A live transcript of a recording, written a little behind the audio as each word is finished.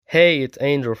Hey, it's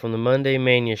Angel from the Monday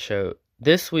Mania Show.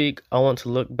 This week, I want to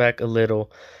look back a little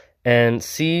and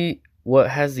see what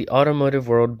has the automotive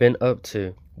world been up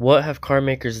to. What have car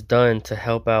makers done to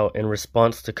help out in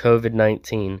response to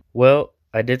COVID-19? Well,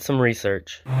 I did some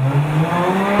research.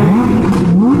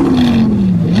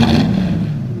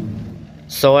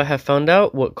 So I have found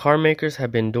out what car makers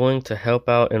have been doing to help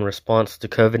out in response to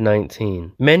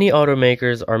COVID-19. Many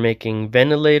automakers are making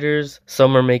ventilators,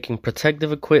 some are making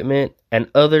protective equipment,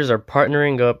 and others are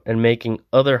partnering up and making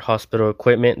other hospital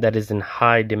equipment that is in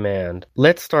high demand.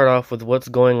 Let's start off with what's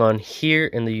going on here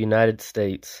in the United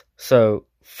States. So,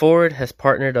 Ford has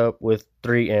partnered up with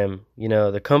 3M,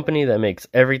 the company that makes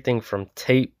everything from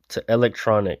tape to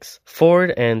electronics.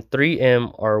 Ford and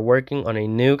 3M are working on a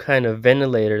new kind of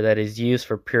ventilator that is used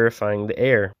for purifying the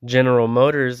air. General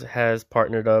Motors has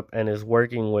partnered up and is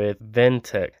working with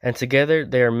Ventec, and together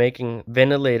they are making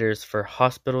ventilators for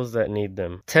hospitals that need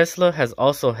them. Tesla has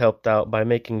also helped out by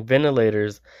making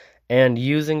ventilators and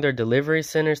using their delivery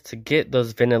centers to get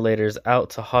those ventilators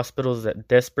out to hospitals that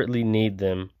desperately need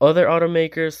them. Other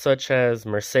automakers such as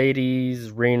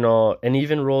Mercedes, Renault, and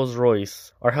even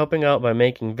Rolls-Royce are helping out by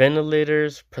making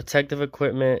ventilators, protective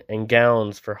equipment, and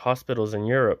gowns for hospitals in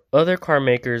Europe. Other car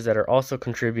makers that are also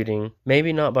contributing,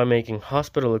 maybe not by making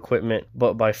hospital equipment,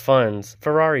 but by funds.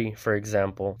 Ferrari, for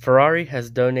example. Ferrari has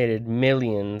donated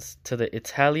millions to the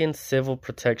Italian Civil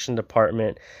Protection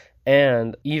Department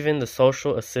and even the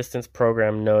social assistance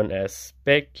program known as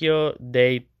Specchio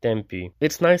dei Tempi.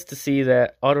 It's nice to see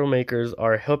that automakers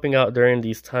are helping out during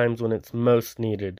these times when it's most needed.